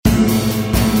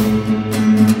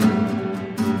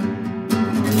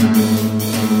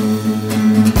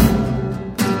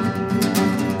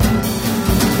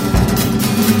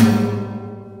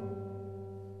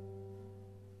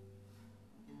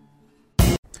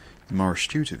The more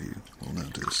astute of you will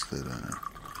notice that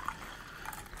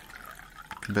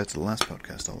compared to the last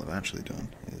podcast, all I've actually done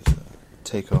is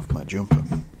take off my jumper.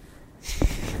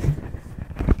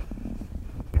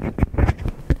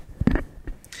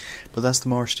 But that's the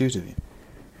more astute of you.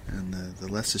 And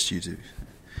the less astute of you,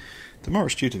 the more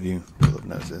astute of you will have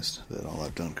noticed that all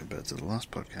I've done compared to the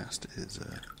last podcast is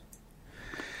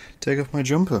take off my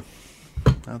jumper.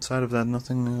 Outside of that,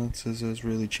 nothing else has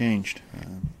really changed.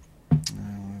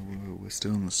 We're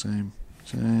still in the same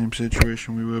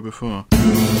situation we were before.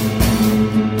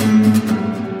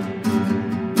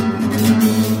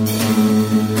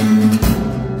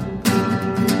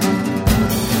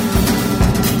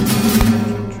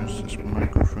 Just this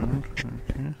microphone. Okay.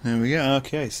 There we go.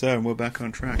 Okay, so we're back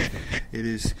on track. It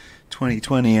is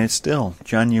 2020. It's still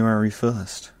January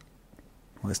 1st.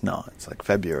 Well, it's not. It's like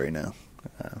February now.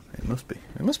 It must be.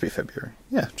 It must be February.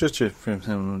 Yeah, just to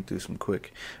do some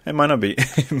quick. It might not be.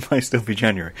 It might still be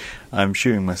January. I'm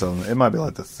shooting myself. It might be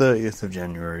like the 30th of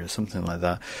January or something like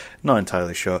that. Not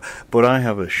entirely sure. But I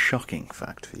have a shocking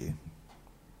fact for you.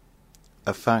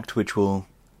 A fact which will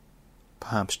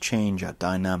perhaps change our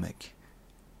dynamic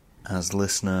as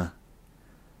listener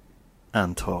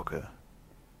and talker.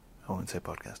 I won't say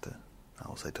podcaster. I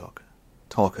will say talker.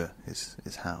 Talker is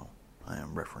how I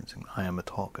am referencing. I am a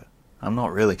talker. I'm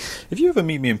not really. If you ever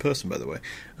meet me in person, by the way,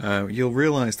 you'll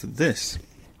realise that the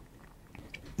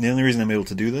only reason I'm able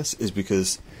to do this is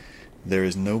because there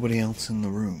is nobody else in the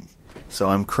room. So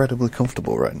I'm incredibly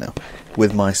comfortable right now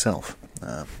with myself.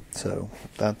 So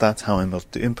that's how I'm able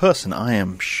to do. In person, I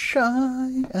am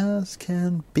shy as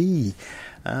can be.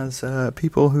 As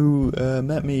people who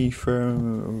met me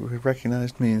who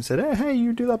recognised me and said, hey,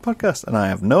 you do that podcast. And I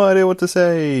have no idea what to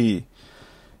say.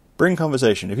 Bring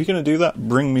conversation. If you're going to do that,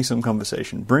 bring me some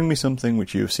conversation. Bring me something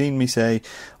which you have seen me say,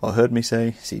 or heard me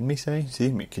say. Seen me say?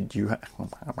 Seen me? Could you...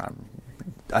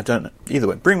 I don't know. Either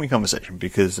way, bring me conversation,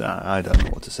 because I don't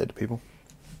know what to say to people.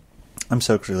 I'm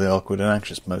socially awkward and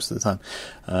anxious most of the time.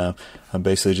 I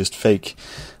basically just fake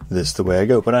this the way I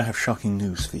go. But I have shocking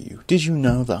news for you. Did you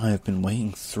know that I have been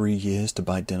waiting 3 years to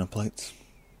buy dinner plates?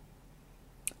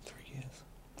 3 years.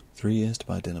 3 years to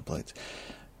buy dinner plates.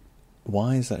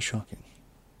 Why is that shocking?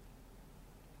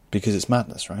 Because it's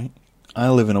madness, right? I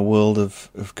live in a world of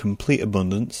complete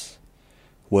abundance,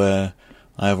 where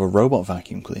I have a robot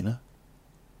vacuum cleaner,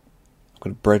 I've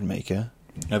got a bread maker,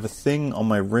 I have a thing on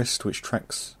my wrist which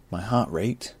tracks my heart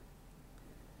rate,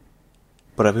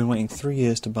 but I've been waiting 3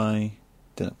 years to buy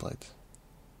dinner plates.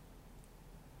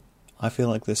 I feel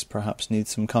like this perhaps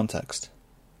needs some context,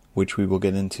 which we will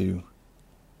get into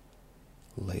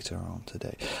later on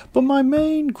today. But my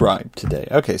main gripe today...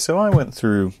 Okay, so I went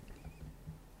through...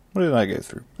 What did I go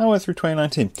through? I went through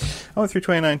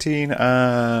 2019.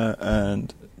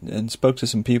 And spoke to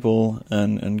some people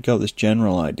and got this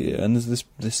general idea. And there's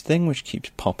this thing which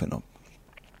keeps popping up.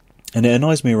 And it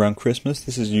annoys me around Christmas.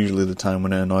 This is usually the time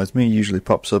when it annoys me. It usually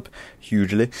pops up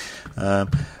hugely. Go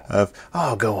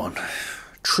on.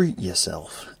 Treat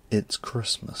yourself. It's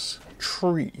Christmas.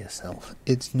 Treat yourself.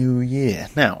 It's New Year.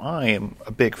 Now, I am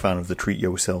a big fan of the treat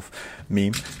yourself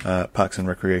meme. Parks and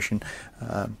Recreation.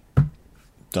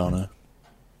 Donna.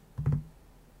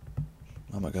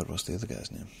 Oh my god, what's the other guy's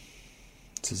name?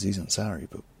 It's Aziz Ansari,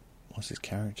 but what's his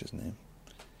character's name?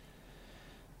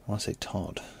 I want to say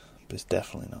Todd, but it's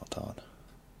definitely not Todd.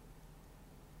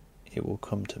 It will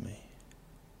come to me.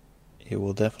 It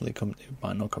will definitely come. It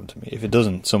might not come to me. If it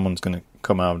doesn't, someone's going to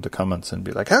come out of the comments and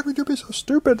be like, how could you be so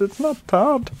stupid? It's not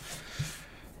Todd.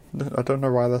 I don't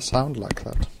know why they sound like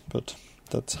that, but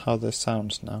that's how they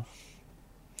sound now.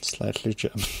 Slightly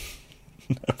German.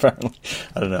 Apparently.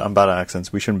 I don't know, I'm bad at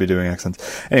accents. We shouldn't be doing accents.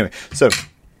 Anyway, so,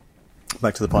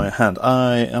 back to the point at hand.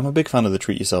 I am a big fan of the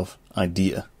treat yourself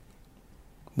idea.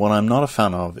 What I'm not a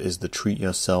fan of is the treat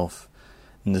yourself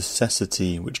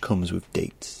necessity which comes with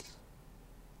dates.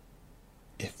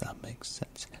 If that makes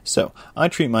sense. So, I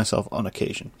treat myself on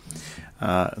occasion.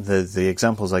 The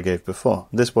examples I gave before,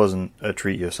 this wasn't a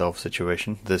treat yourself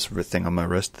situation, this thing on my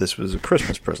wrist, this was a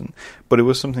Christmas present, but it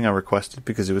was something I requested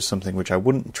because it was something which I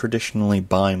wouldn't traditionally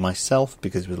buy myself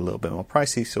because it was a little bit more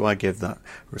pricey, so I give that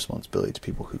responsibility to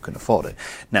people who can afford it.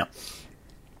 Now,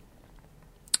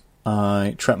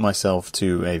 I treated myself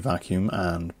to a vacuum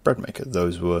and bread maker.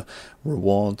 Those were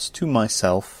rewards to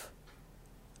myself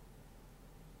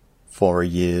for a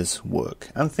year's work,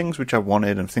 and things which I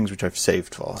wanted and things which I've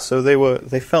saved for. So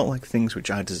they felt like things which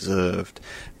I deserved,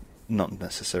 not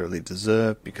necessarily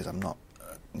deserved because I'm not,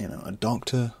 a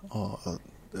doctor or a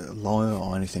lawyer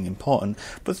or anything important,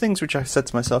 but things which I said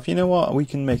to myself, you know what, we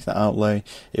can make that outlay,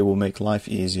 it will make life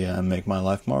easier and make my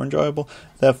life more enjoyable,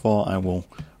 therefore I will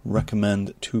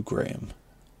recommend to Graham,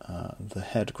 the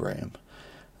head Graham,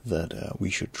 that we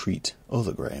should treat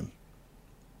other Graham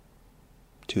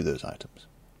to those items.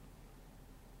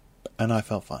 And I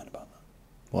felt fine about that.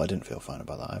 Well, I didn't feel fine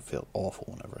about that. I feel awful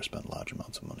whenever I spend large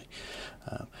amounts of money.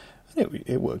 And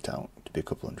it worked out to be a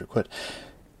couple £100,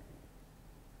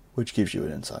 which gives you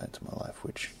an insight into my life,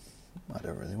 which I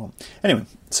don't really want. Anyway,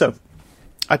 so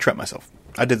I trapped myself.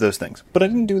 I did those things. But I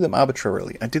didn't do them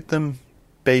arbitrarily. I did them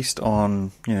based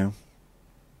on,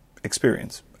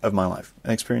 experience of my life,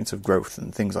 an experience of growth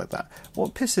and things like that.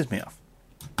 What pisses me off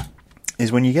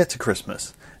is when you get to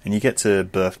Christmas and you get to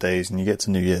birthdays and you get to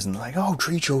New Year's and like, oh,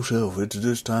 treat yourself at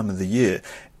this time of the year.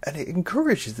 And it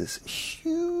encourages this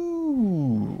huge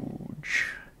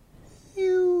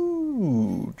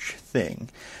thing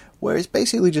where it's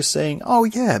basically just saying, oh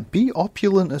yeah, be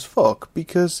opulent as fuck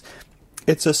because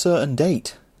it's a certain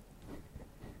date.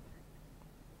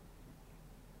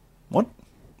 What?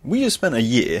 We just spent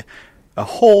a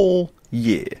whole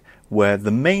year, where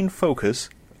the main focus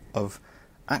of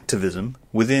activism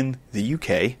within the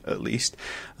UK, at least,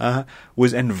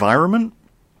 was environment,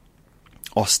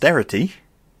 austerity,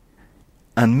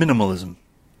 and minimalism.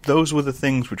 Those were the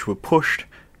things which were pushed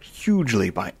hugely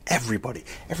by everybody.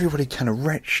 Everybody kind of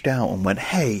reached out and went,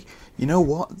 hey, you know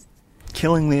what?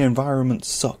 Killing the environment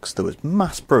sucks. There was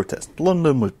mass protest.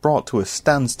 London was brought to a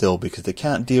standstill because they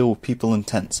can't deal with people in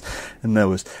tents. And there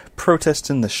was protests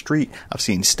in the street. I've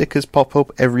seen stickers pop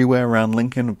up everywhere around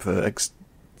Lincoln for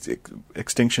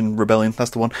Extinction Rebellion,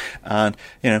 that's the one. And,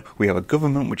 we have a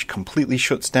government which completely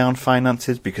shuts down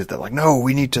finances because they're like, no,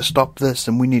 we need to stop this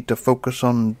and we need to focus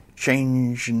on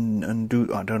change and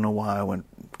do... I don't know why I went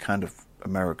kind of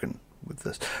American with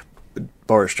this.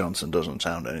 Boris Johnson doesn't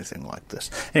sound anything like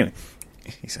this. Anyway,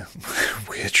 he's a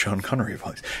weird Sean Connery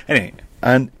voice. Anyway,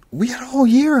 and we had a whole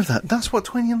year of that. That's what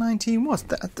 2019 was.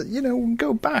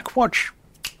 Go back, watch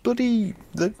bloody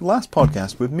the last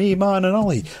podcast with me, Martin and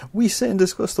Ollie. We sit and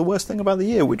discuss the worst thing about the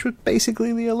year, which was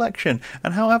basically the election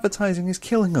and how advertising is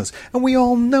killing us. And we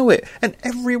all know it, and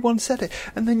everyone said it.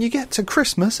 And then you get to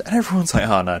Christmas, and everyone's like,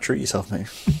 oh, no, treat yourself, mate.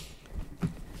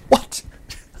 What?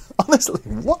 Honestly,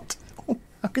 what?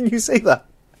 How can you say that?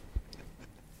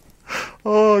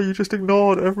 Oh, you just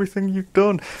ignored everything you've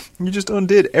done. You just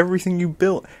undid everything you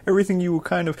built, everything you were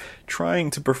kind of trying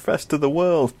to profess to the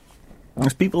world.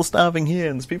 There's people starving here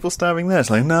and there's people starving there. It's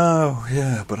like, no,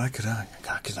 yeah, but I could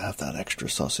have that extra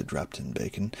sausage wrapped in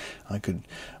bacon. I could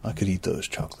eat those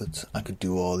chocolates. I could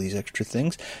do all these extra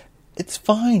things. It's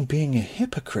fine being a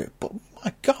hypocrite, but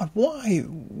my God, why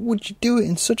would you do it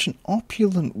in such an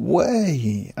opulent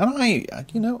way?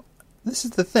 And this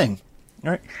is the thing,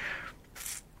 right?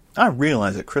 I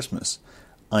realise at Christmas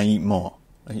I eat more.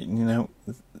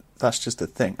 That's just a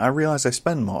thing. I realise I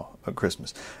spend more at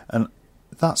Christmas, and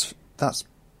that's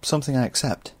something I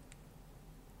accept.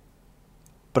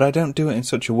 But I don't do it in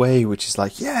such a way which is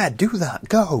like, yeah, do that,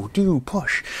 go, do,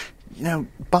 push,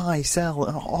 buy, sell,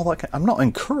 all that. I'm not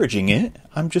encouraging it.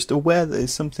 I'm just aware that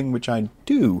it's something which I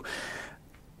do,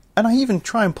 and I even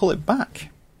try and pull it back.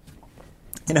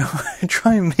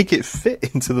 Try and make it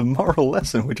fit into the moral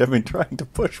lesson which I've been trying to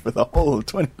push for the whole of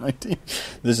 2019.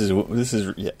 This is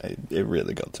it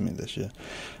really got to me this year.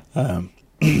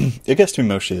 It gets to me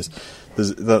most years.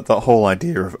 There's that whole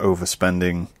idea of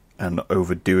overspending and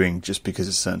overdoing just because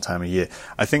it's a certain time of year.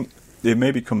 I think it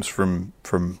maybe comes from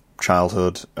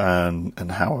childhood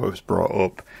and how I was brought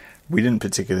up. We didn't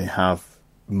particularly have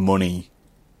money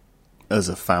as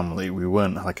a family. We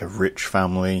weren't like a rich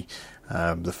family.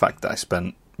 The fact that I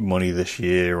spent money this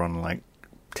year on like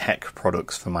tech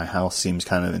products for my house seems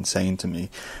kind of insane to me.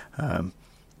 And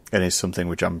it's something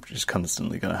which I'm just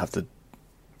constantly going to have to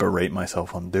berate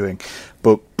myself on doing.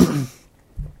 But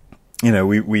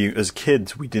we as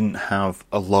kids, we didn't have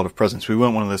a lot of presents. We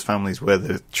weren't one of those families where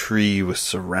the tree was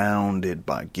surrounded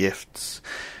by gifts.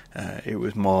 It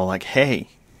was more like, hey,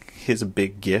 here's a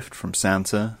big gift from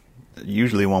Santa,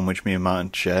 usually one which me and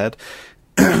Martin shared.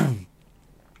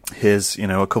 Here's,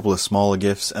 a couple of smaller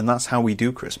gifts, and that's how we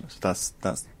do Christmas.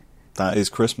 That is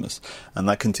Christmas, and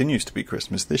that continues to be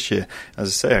Christmas this year. As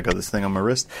I say, I got this thing on my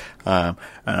wrist, and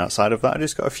outside of that, I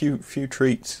just got a few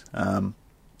treats.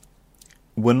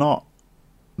 We're not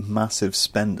massive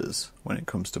spenders when it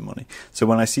comes to money, so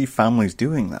when I see families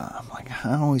doing that, I'm like,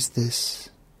 how is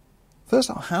this? First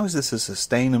of all, how is this a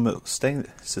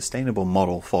sustainable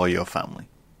model for your family?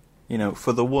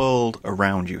 For the world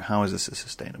around you, how is this a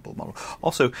sustainable model?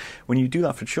 Also, when you do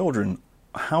that for children,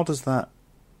 how does that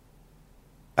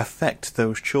affect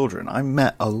those children? I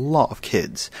met a lot of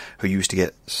kids who used to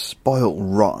get spoiled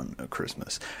rotten at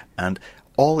Christmas, and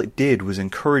all it did was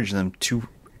encourage them to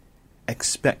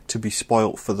expect to be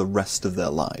spoilt for the rest of their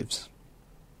lives.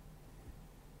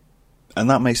 And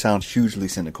that may sound hugely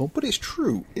cynical, but it's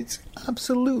true. It's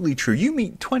absolutely true. You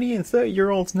meet 20 and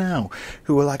 30-year-olds now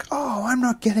who are like, oh, I'm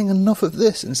not getting enough of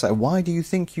this. And it's like, why do you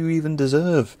think you even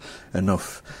deserve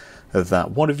enough of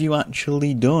that? What have you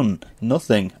actually done?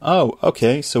 Nothing. Oh,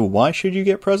 okay, so why should you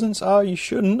get presents? Oh, you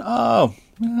shouldn't. Oh,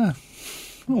 yeah.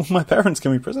 Oh, my parents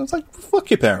give me presents. It's like,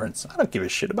 fuck your parents. I don't give a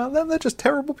shit about them. They're just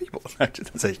terrible people.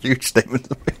 That's a huge statement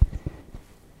to me.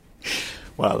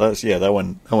 Wow,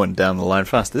 that went down the line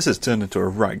fast. This has turned into a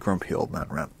right grumpy old man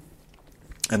rant.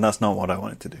 And that's not what I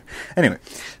wanted to do. Anyway,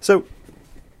 so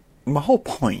my whole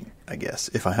point, I guess,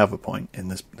 if I have a point in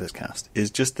this cast,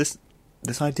 is just this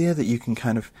idea that you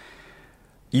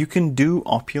can do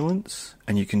opulence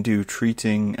and you can do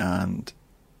treating and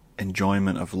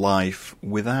enjoyment of life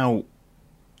without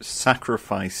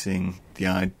sacrificing the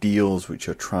ideals which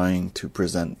you're trying to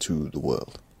present to the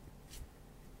world.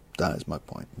 That is my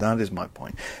point. That is my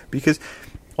point. Because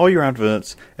all your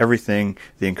adverts, everything,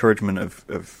 the encouragement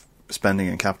of spending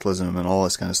and capitalism and all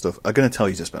this kind of stuff are going to tell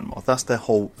you to spend more. That's their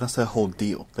whole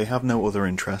deal. They have no other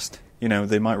interest. You know,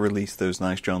 they might release those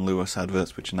nice John Lewis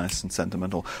adverts, which are nice and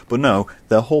sentimental. But no,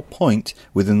 their whole point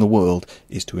within the world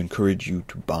is to encourage you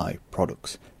to buy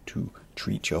products, to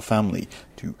treat your family,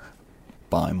 to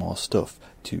buy more stuff,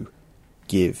 to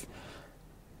give.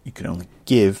 You can only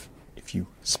give if you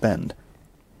spend.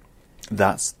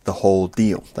 That's the whole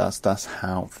deal. That's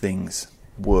how things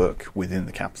work within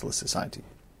the capitalist society.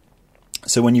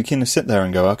 So when you kind of sit there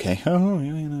and go, okay, it's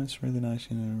really nice,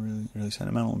 really, really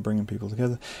sentimental and bringing people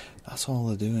together, that's all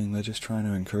they're doing. They're just trying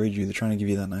to encourage you. They're trying to give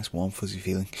you that nice warm, fuzzy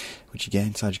feeling, which you get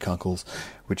inside your cockles,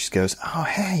 which just goes, oh,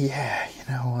 hey, yeah,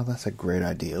 well, that's a great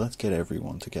idea. Let's get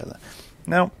everyone together.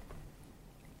 Now,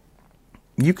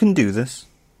 you can do this.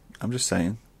 I'm just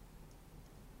saying.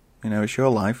 It's your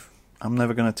life. I'm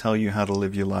never going to tell you how to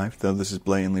live your life, though this is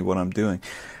blatantly what I'm doing.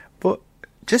 But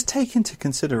just take into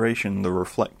consideration the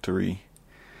reflectory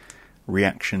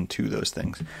reaction to those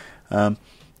things.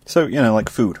 So, like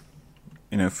food.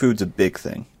 Food's a big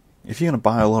thing. If you're going to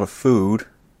buy a lot of food,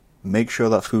 make sure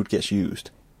that food gets used.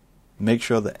 Make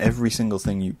sure that every single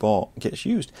thing you bought gets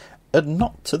used. And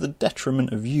not to the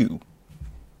detriment of you.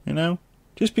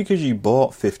 Just because you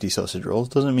bought 50 sausage rolls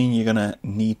doesn't mean you're going to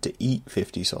need to eat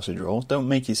 50 sausage rolls. Don't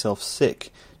make yourself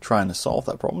sick trying to solve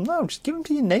that problem. No, just give them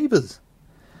to your neighbours.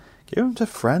 Give them to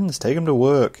friends. Take them to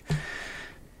work.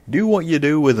 Do what you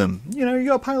do with them. You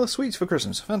got a pile of sweets for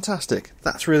Christmas. Fantastic.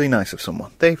 That's really nice of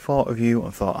someone. They thought of you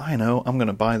and thought, I know, I'm going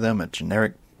to buy them a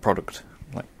generic product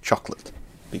like chocolate.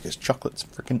 Because chocolate's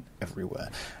freaking everywhere.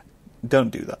 Don't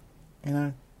do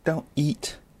that. Don't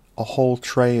eat a whole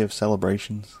tray of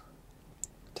celebrations.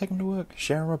 Take them to work.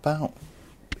 Share about.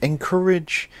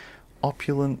 Encourage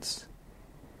opulence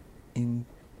in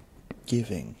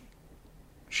giving.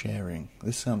 Sharing.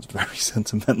 This sounds very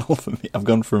sentimental for me. I've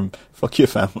gone from fuck your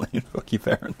family and fuck your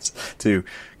parents to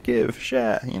give,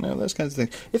 share, those kinds of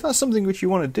things. If that's something which you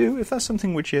want to do, if that's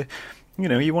something which you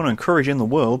want to encourage in the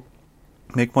world,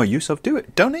 make more use of, do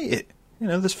it. Donate it.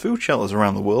 There's food shelters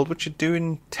around the world which are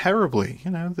doing terribly.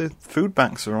 The food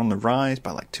banks are on the rise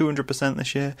by like 200%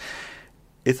 this year.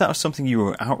 If that was something you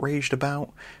were outraged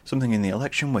about, something in the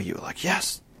election where you were like,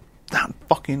 yes, that's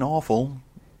fucking awful,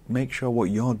 make sure what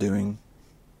you're doing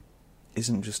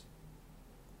isn't just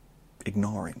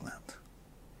ignoring that.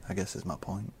 I guess is my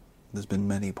point. There's been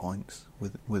many points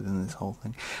within this whole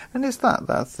thing. And it's that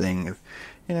thing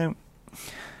of,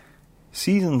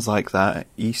 seasons like that,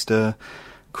 Easter,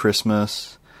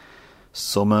 Christmas,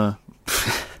 summer.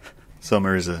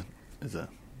 Summer is a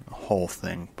whole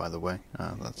thing, by the way.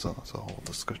 That's a whole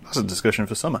discussion. That's a discussion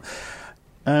for summer.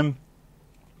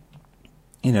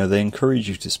 They encourage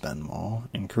you to spend more,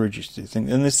 encourage you to do things.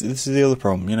 And this is the other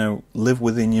problem, live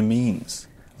within your means.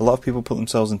 A lot of people put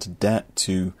themselves into debt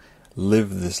to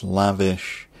live this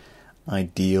lavish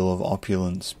ideal of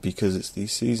opulence because it's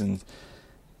these seasons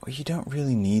where you don't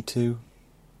really need to.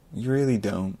 You really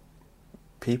don't.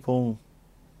 People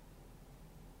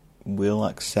will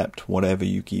accept whatever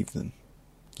you give them.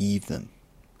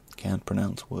 Can't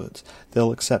pronounce words.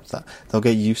 They'll accept that. They'll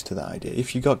get used to that idea.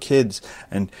 If you got kids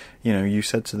and you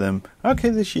said to them, okay,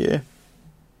 this year,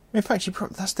 in fact,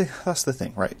 that's the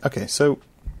thing, right? Okay, so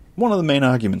one of the main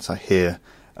arguments I hear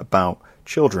about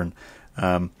children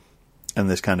and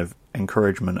this kind of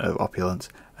encouragement of opulence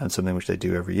and something which they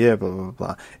do every year, blah blah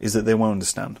blah, is that they won't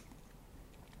understand.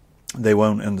 They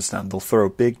won't understand. They'll throw a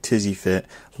big tizzy fit,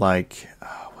 like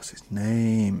what's his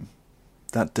name?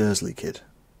 That Dursley kid.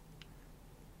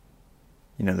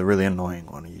 The really annoying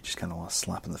one who you just kind of want to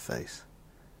slap in the face.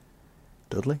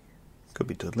 Dudley? Could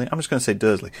be Dudley. I'm just going to say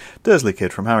Dursley. Dursley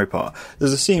kid from Harry Potter.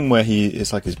 There's a scene where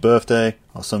it's like his birthday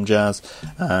or some jazz,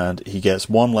 and he gets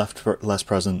one less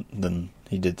present than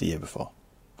he did the year before.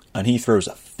 And he throws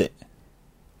a fit.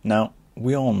 Now,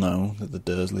 we all know that the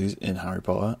Dursleys in Harry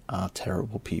Potter are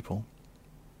terrible people.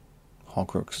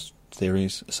 Horcrux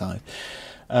theories aside.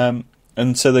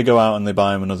 And so they go out and they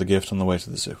buy him another gift on the way to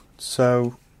the zoo.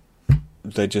 So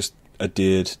they just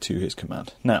adhered to his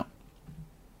command. Now,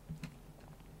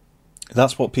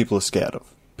 that's what people are scared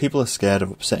of. People are scared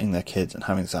of upsetting their kids and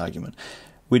having this argument,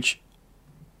 which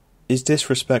is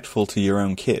disrespectful to your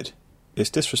own kid. It's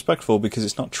disrespectful because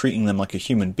it's not treating them like a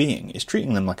human being. It's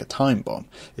treating them like a time bomb.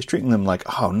 It's treating them like,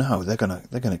 oh no, they're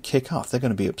gonna kick off. They're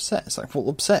gonna be upset. It's like, well,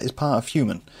 upset is part of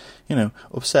human.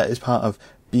 Upset is part of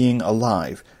being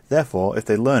alive. Therefore, if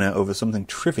they learn it over something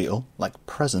trivial like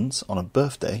presents on a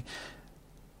birthday,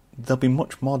 they'll be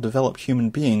much more developed human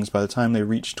beings by the time they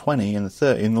reach 20 and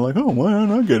 30, and they're like, oh, why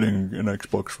aren't I getting an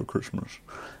Xbox for Christmas?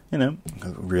 I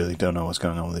really don't know what's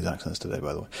going on with these accents today,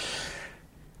 by the way.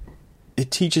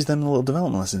 It teaches them the little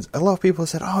development lessons. A lot of people have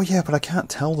said, oh yeah, but I can't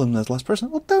tell them there's less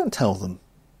present. Well, don't tell them.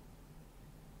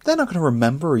 They're not going to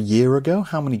remember a year ago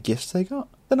how many gifts they got.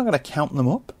 They're not going to count them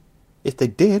up. If they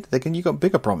did, you got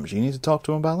bigger problems. You need to talk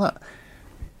to them about that.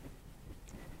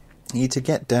 You need to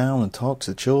get down and talk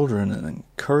to the children and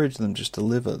encourage them just to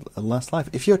live a less life.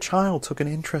 If your child took an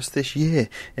interest this year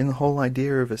in the whole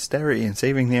idea of austerity and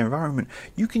saving the environment,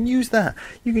 you can use that.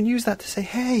 You can use that to say,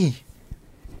 hey,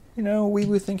 we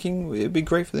were thinking it'd be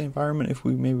great for the environment if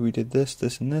we did this,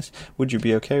 this, and this. Would you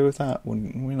be okay with that?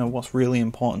 What's really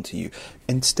important to you?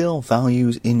 Instill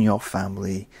values in your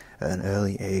family at an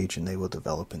early age, and they will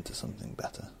develop into something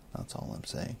better. That's all I'm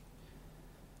saying.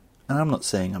 And I'm not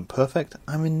saying I'm perfect.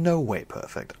 I'm in no way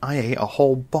perfect. I ate a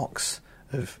whole box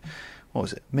of,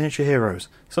 Miniature Heroes,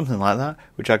 something like that,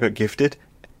 which I got gifted,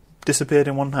 disappeared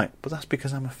in one night. But that's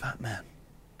because I'm a fat man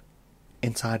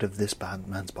inside of this bad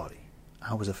man's body.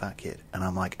 I was a fat kid, and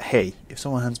I'm like, hey, if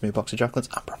someone hands me a box of chocolates,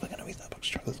 I'm probably going to eat that box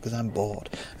of chocolates because I'm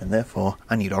bored, and therefore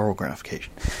I need oral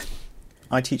gratification.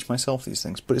 I teach myself these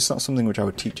things, but it's not something which I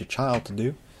would teach a child to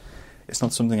do. It's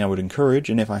not something I would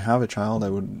encourage, and if I have a child, I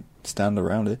would stand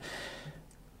around it.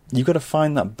 You've got to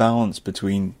find that balance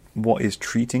between what is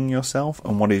treating yourself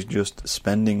and what is just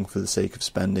spending for the sake of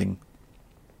spending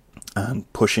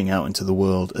and pushing out into the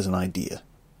world as an idea,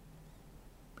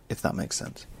 if that makes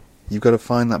sense. You've got to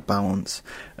find that balance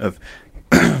of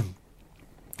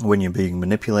when you're being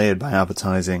manipulated by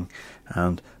advertising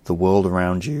and the world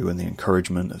around you and the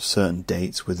encouragement of certain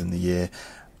dates within the year,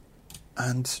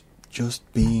 and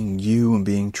just being you and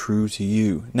being true to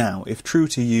you. Now, if true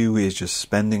to you is just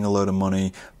spending a load of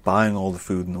money, buying all the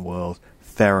food in the world,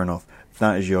 fair enough,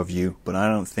 that is your view, but I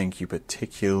don't think you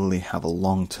particularly have a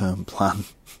long-term plan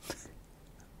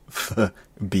for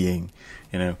being.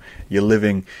 You're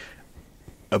living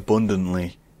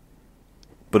abundantly,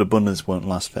 but abundance won't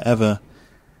last forever,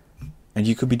 and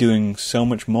you could be doing so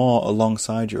much more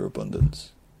alongside your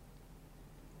abundance.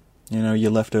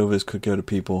 Your leftovers could go to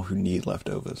people who need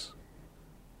leftovers.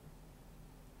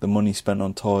 The money spent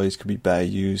on toys could be better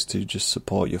used to just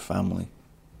support your family.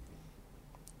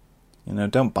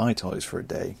 Don't buy toys for a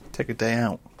day. Take a day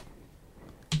out.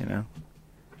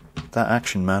 That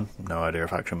Action Man, no idea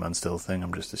if Action Man's still a thing,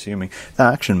 I'm just assuming,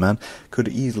 that Action Man could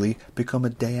easily become a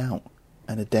day out.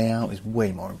 And a day out is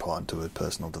way more important to a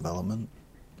personal development.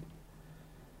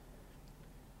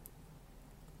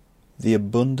 The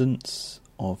abundance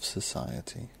of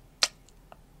society.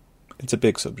 It's a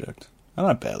big subject, and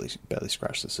I barely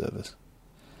scratched the surface.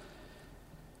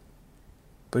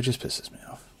 But it just pisses me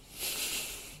off.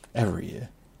 Every year,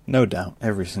 no doubt,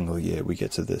 every single year we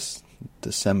get to this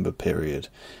December period,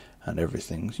 and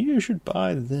everything's, you should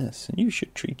buy this, and you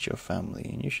should treat your family,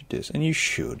 and you should do this, and you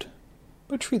should.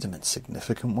 But treat them in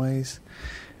significant ways.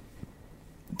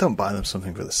 Don't buy them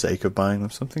something for the sake of buying them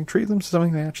something. Treat them to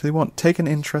something they actually want. Take an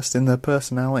interest in their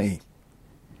personality.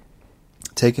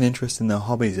 Take an interest in their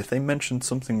hobbies. If they mentioned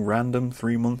something random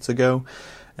 3 months ago,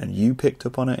 and you picked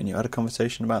up on it, and you had a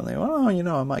conversation about it, and they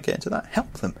go, I might get into that.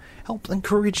 Help them. Help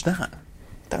encourage that.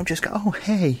 Don't just go, oh,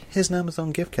 hey, here's an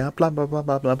Amazon gift card, blah, blah, blah,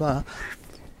 blah, blah, blah.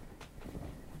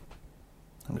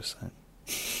 I'm just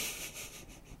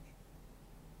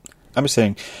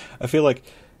saying, I feel like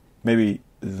maybe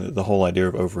the whole idea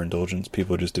of overindulgence,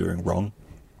 people are just doing wrong.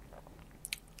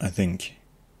 I think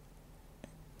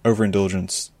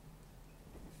overindulgence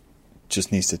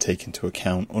just needs to take into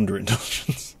account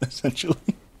underindulgence, essentially.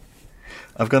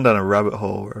 I've gone down a rabbit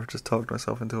hole where I've just talked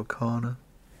myself into a corner.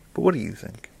 But what do you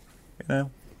think?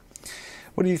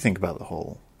 What do you think about the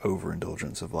whole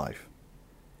overindulgence of life?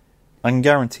 I can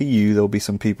guarantee you there'll be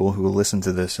some people who will listen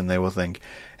to this and they will think,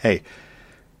 hey,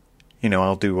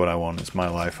 I'll do what I want. It's my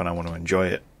life and I want to enjoy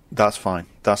it. That's fine.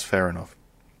 That's fair enough.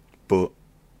 But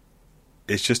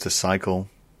it's just a cycle.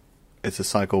 It's a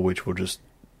cycle which will just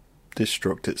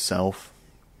destruct itself.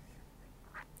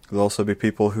 There'll also be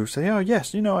people who say, oh,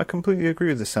 yes, I completely agree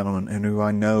with this sentiment, and who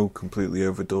I know completely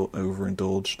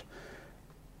overindulged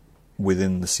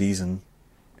within the season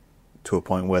to a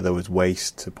point where there was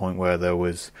waste, to a point where there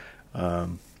was a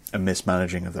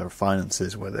mismanaging of their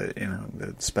finances, where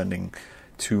they're spending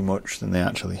too much than they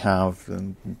actually have,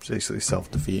 and basically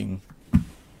self-defeating.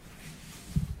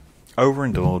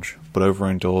 Overindulge, but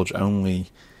overindulge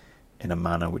only in a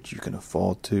manner which you can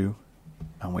afford to,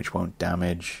 and which won't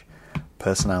damage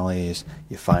personalities,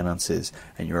 your finances,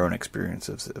 and your own experience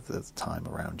of the time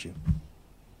around you.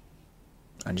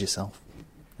 And yourself.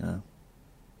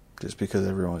 Just because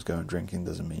everyone's going drinking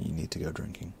doesn't mean you need to go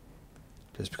drinking.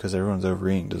 Just because everyone's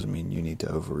overeating doesn't mean you need to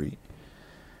overeat.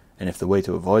 And if the way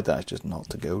to avoid that is just not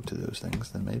to go to those things,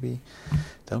 then maybe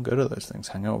don't go to those things.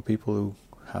 Hang out with people who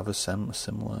have a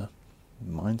similar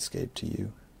mindscape to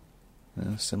you.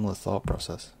 Similar thought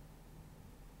process.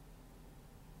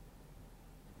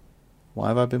 Why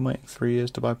have I been waiting 3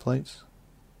 years to buy plates?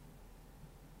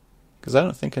 Because I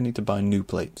don't think I need to buy new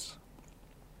plates.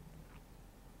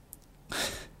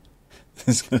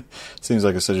 This seems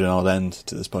like such an odd end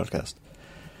to this podcast.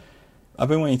 I've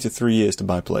been waiting 3 years to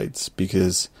buy plates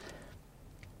because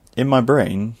in my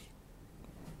brain,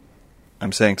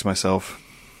 I'm saying to myself,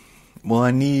 well,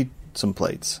 I need some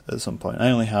plates at some point. I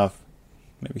only have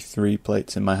maybe 3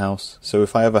 plates in my house. So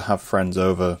if I ever have friends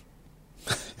over,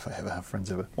 when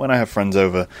I have friends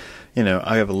over,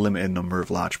 I have a limited number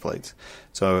of large plates.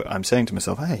 So I'm saying to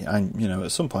myself, hey,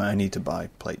 at some point I need to buy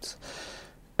plates.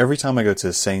 Every time I go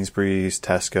to Sainsbury's,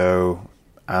 Tesco,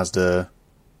 Asda,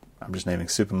 I'm just naming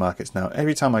supermarkets now.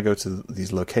 Every time I go to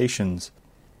these locations,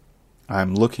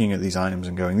 I'm looking at these items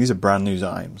and going, these are brand new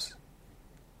items.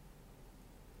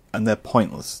 And they're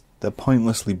pointless. They're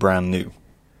pointlessly brand new.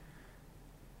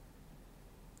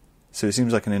 So it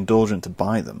seems like an indulgent to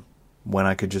buy them when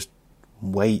I could just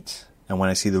wait, and when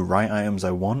I see the right items I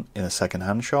want in a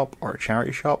second-hand shop or a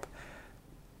charity shop,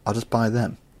 I'll just buy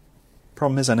them.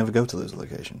 Problem is, I never go to those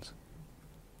locations.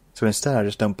 So instead, I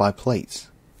just don't buy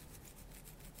plates.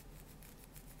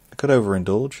 I could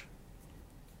overindulge,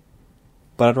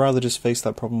 but I'd rather just face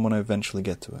that problem when I eventually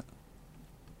get to it.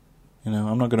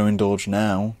 I'm not going to indulge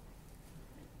now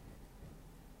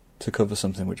to cover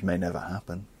something which may never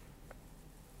happen.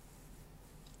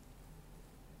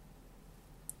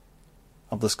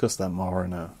 I'll discuss that more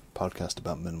in a podcast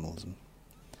about minimalism.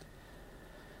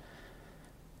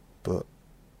 But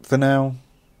for now,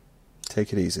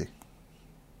 take it easy.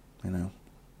 Go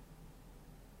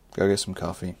get some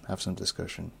coffee, have some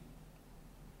discussion.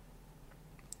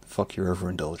 Fuck your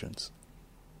overindulgence.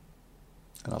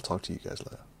 And I'll talk to you guys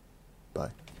later.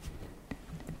 Bye.